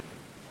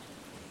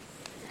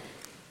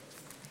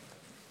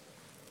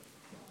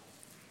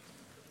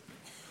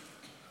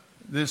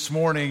This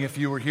morning, if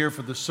you were here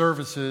for the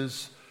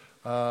services,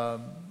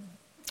 Reverend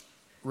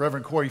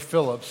Corey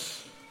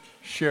Phillips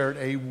shared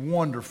a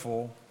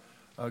wonderful,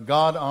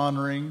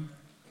 God-honoring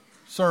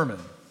sermon.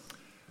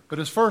 But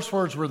his first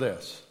words were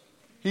this.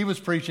 He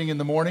was preaching in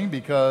the morning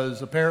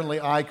because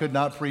apparently I could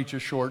not preach a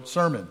short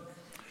sermon.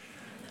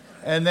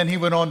 And then he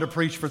went on to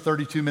preach for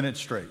 32 minutes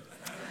straight.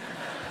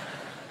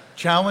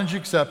 Challenge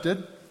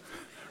accepted.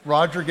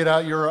 Roger, get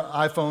out your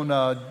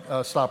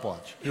iPhone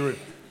stopwatch.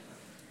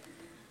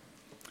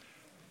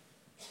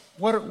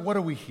 What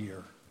do we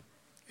hear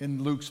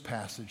in Luke's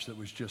passage that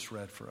was just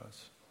read for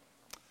us?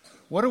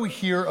 What do we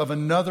hear of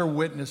another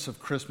witness of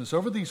Christmas?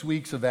 Over these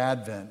weeks of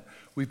Advent,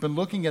 we've been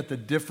looking at the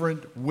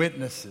different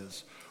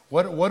witnesses.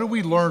 What do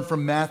we learn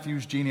from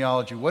Matthew's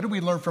genealogy? What do we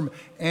learn from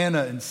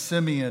Anna and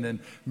Simeon and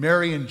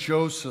Mary and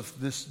Joseph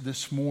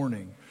this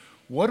morning?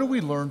 What do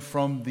we learn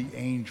from the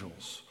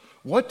angels?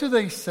 What do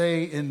they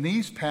say in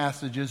these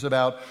passages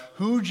about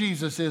who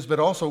Jesus is, but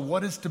also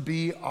what is to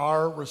be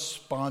our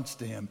response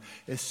to him,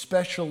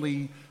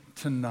 especially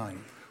tonight?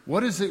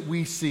 What is it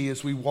we see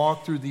as we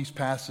walk through these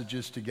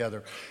passages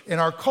together? In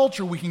our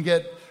culture, we can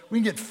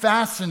get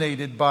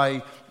fascinated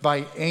by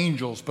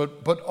angels,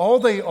 but all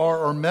they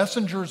are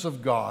messengers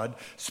of God,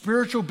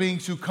 spiritual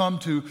beings who come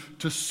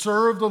to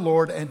serve the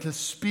Lord and to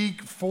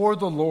speak for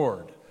the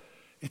Lord.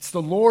 It's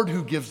the Lord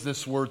who gives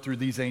this word through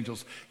these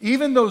angels.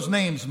 Even those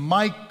names,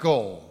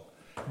 Michael,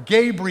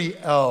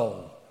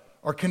 Gabriel,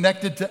 are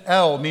connected to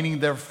El, meaning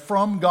they're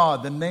from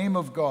God, the name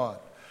of God.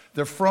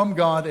 They're from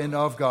God and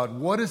of God.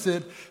 What is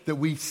it that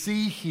we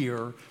see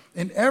here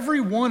in every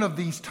one of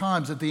these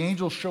times that the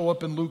angels show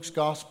up in Luke's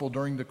gospel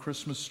during the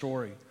Christmas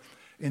story?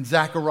 In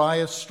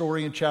Zechariah's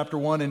story in chapter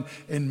 1, and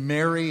in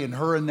Mary and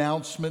her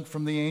announcement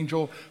from the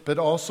angel, but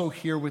also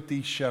here with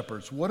these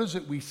shepherds. What is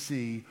it we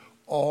see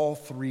all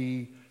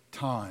three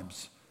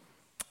times?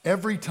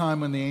 Every time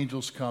when the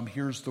angels come,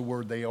 here's the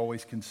word they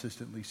always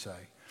consistently say.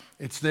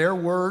 It's their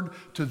word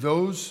to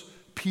those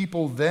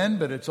people then,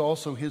 but it's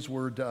also his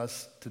word to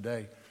us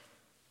today.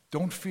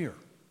 Don't fear.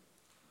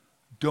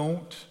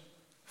 Don't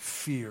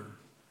fear.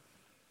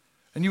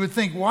 And you would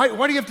think, why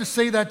do you have to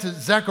say that to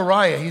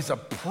Zechariah? He's a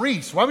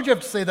priest. Why would you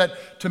have to say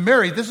that to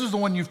Mary? This is the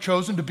one you've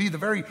chosen to be the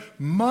very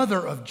mother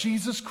of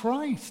Jesus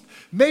Christ.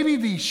 Maybe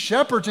these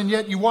shepherds, and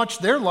yet you watch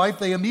their life,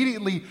 they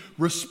immediately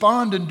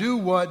respond and do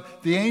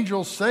what the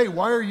angels say.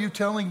 Why are you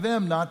telling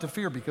them not to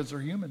fear? Because they're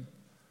human.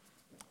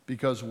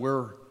 Because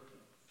we're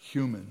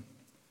human.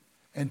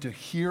 And to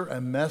hear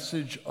a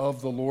message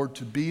of the Lord,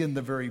 to be in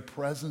the very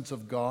presence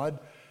of God,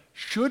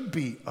 should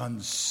be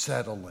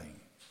unsettling.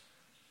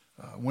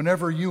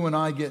 Whenever you and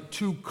I get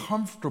too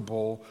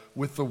comfortable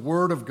with the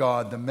Word of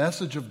God, the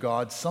message of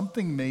God,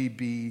 something may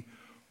be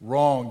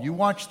wrong. You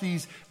watch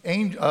these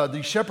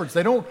shepherds,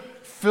 they don't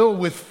fill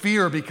with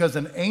fear because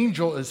an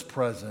angel is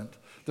present.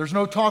 There's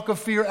no talk of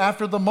fear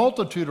after the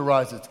multitude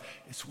arises.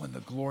 It's when the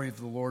glory of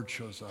the Lord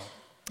shows up.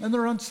 And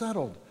they're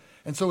unsettled.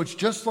 And so it's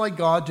just like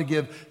God to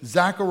give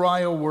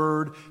Zechariah a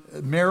word,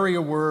 Mary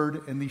a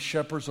word, and these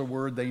shepherds a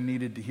word they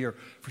needed to hear.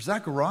 For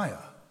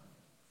Zechariah,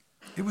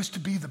 it was to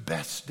be the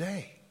best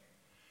day.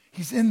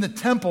 He's in the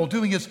temple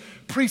doing his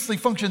priestly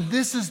function.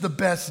 This is the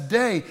best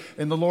day.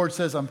 And the Lord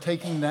says, I'm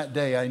taking that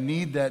day. I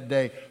need that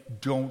day.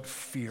 Don't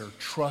fear.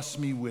 Trust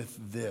me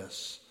with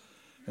this.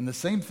 And the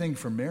same thing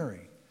for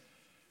Mary.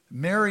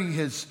 Mary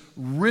is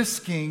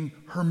risking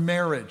her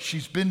marriage.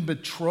 She's been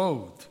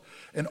betrothed.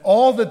 And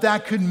all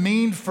that could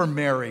mean for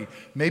Mary.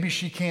 Maybe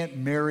she can't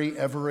marry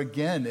ever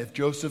again if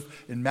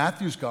Joseph in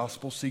Matthew's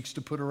gospel seeks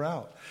to put her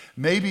out.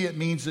 Maybe it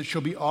means that she'll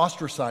be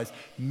ostracized.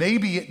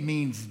 Maybe it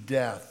means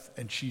death.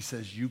 And she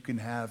says, you can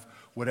have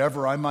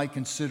whatever I might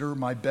consider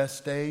my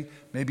best day.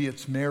 Maybe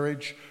it's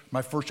marriage,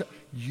 my first child.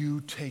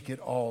 You take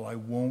it all. I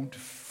won't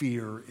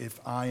fear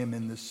if I am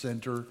in the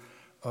center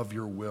of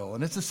your will.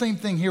 And it's the same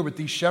thing here with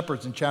these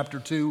shepherds in chapter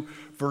 2,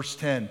 verse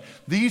 10.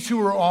 These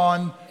who are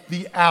on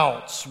the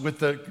outs with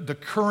the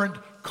current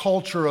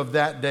culture of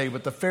that day,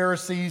 with the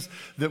Pharisees,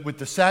 with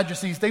the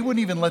Sadducees, they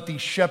wouldn't even let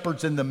these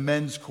shepherds in the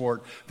men's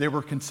court. They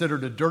were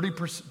considered a dirty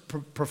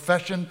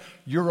profession.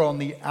 You're on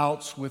the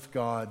outs with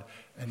God,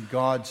 and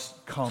God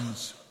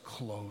comes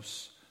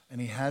close. And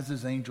he has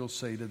his angels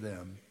say to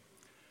them,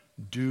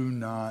 do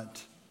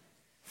not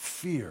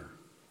fear.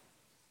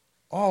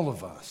 All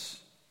of us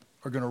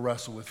are going to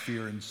wrestle with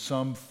fear in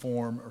some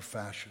form or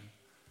fashion.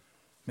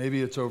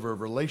 Maybe it's over a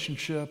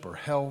relationship or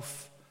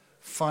health,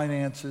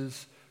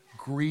 finances,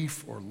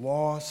 grief or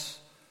loss.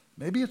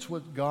 Maybe it's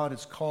what God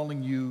is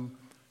calling you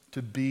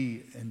to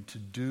be and to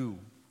do.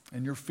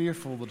 And you're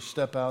fearful to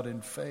step out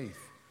in faith.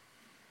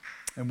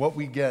 And what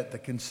we get, the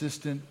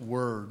consistent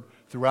word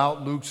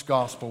throughout Luke's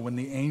gospel when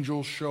the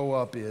angels show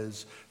up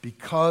is,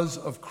 because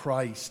of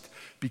Christ,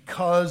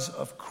 because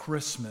of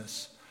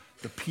Christmas,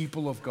 the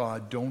people of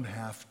God don't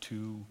have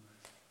to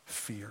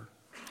fear.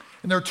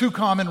 And there are two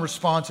common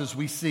responses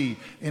we see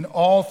in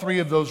all three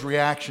of those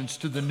reactions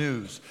to the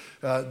news.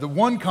 The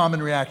one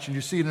common reaction,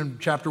 you see it in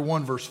chapter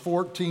 1, verse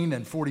 14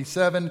 and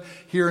 47.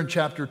 Here in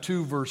chapter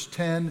 2, verse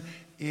 10,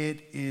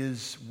 it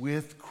is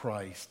with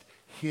Christ,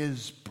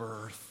 his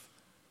birth,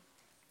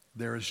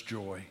 there is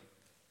joy.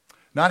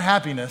 Not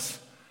happiness.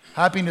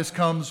 Happiness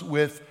comes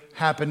with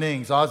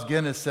happenings. Os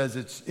Guinness says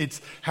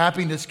it's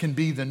happiness can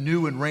be the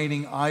new and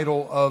reigning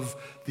idol of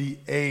the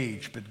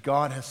age, but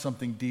God has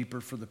something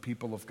deeper for the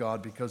people of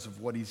God because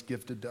of what he's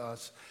gifted to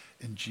us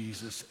in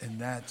Jesus, and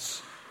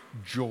that's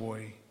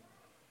joy.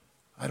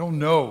 I don't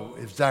know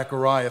if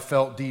Zechariah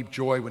felt deep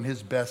joy when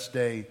his best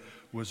day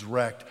was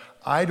wrecked.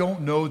 I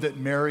don't know that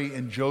Mary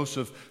and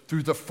Joseph,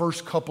 through the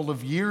first couple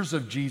of years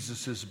of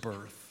Jesus'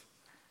 birth,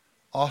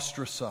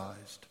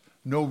 ostracized,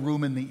 no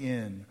room in the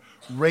inn,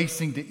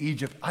 racing to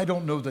Egypt, I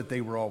don't know that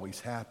they were always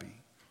happy,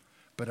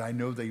 but I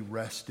know they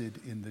rested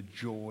in the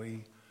joy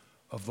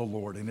of the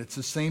Lord. And it's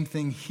the same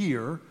thing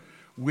here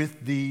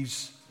with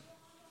these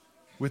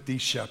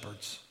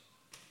shepherds.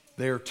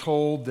 They are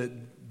told that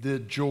the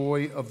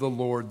joy of the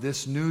Lord,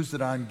 this news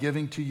that I'm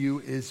giving to you,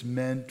 is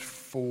meant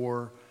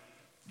for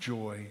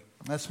joy.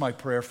 That's my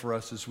prayer for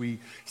us as we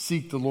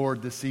seek the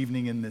Lord this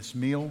evening in this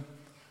meal,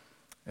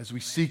 as we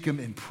seek him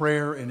in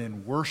prayer and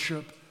in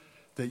worship,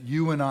 that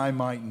you and I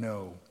might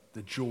know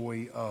the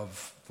joy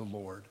of the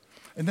Lord.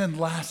 And then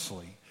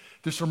lastly,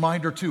 this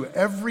reminder too,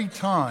 every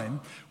time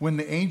when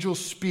the angel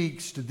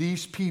speaks to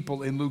these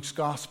people in Luke's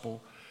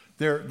gospel,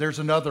 there's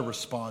another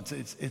response.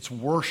 It's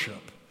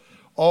worship.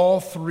 All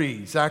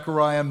three,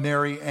 Zechariah,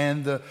 Mary,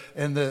 and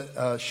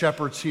the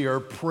shepherds here,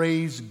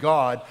 praise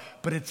God,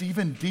 but it's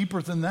even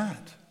deeper than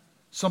that.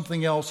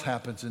 Something else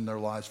happens in their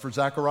lives. For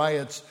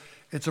Zechariah,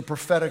 it's a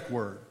prophetic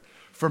word.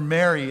 For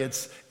Mary,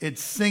 it's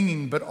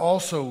singing, but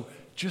also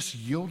just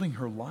yielding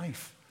her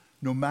life.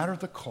 No matter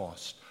the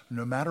cost,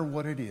 no matter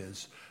what it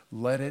is,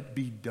 let it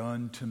be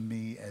done to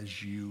me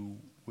as you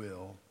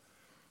will.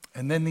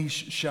 And then these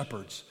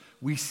shepherds,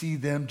 we see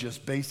them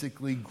just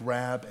basically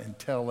grab and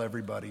tell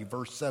everybody.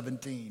 Verse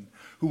 17,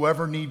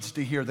 whoever needs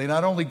to hear. They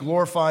not only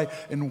glorify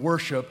and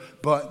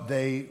worship, but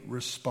they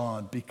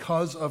respond.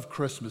 Because of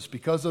Christmas,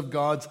 because of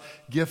God's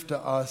gift to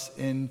us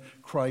in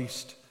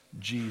Christ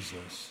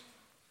Jesus.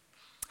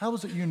 How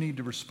is it you need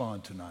to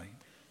respond tonight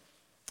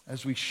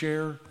as we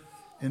share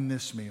in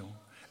this meal?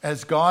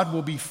 As God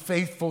will be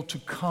faithful to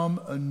come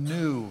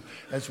anew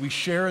as we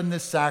share in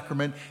this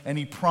sacrament, and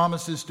he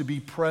promises to be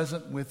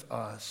present with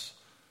us.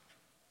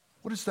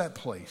 What is that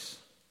place?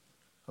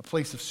 A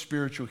place of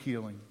spiritual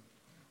healing.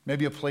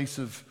 Maybe a place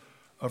of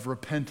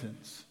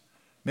repentance.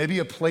 Maybe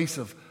a place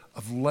of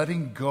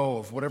letting go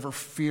of whatever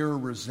fear or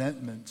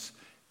resentments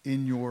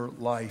in your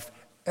life.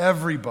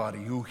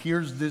 Everybody who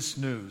hears this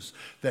news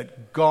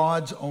that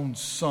God's own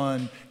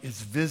Son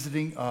is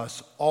visiting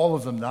us, all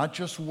of them, not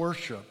just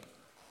worship,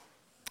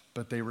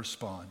 but they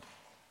respond.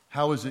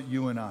 How is it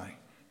you and I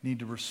need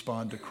to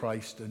respond to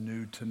Christ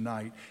anew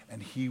tonight,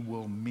 and he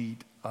will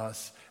meet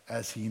us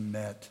as he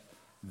met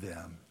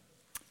them?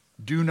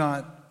 Do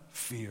not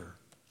fear.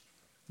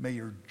 May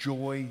your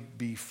joy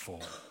be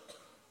full.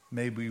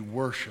 May we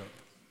worship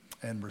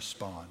and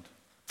respond.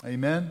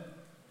 Amen?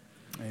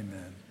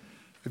 Amen.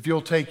 If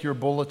you'll take your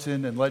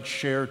bulletin and let's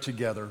share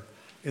together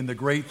in the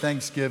great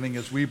Thanksgiving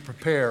as we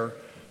prepare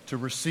to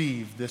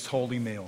receive this holy meal.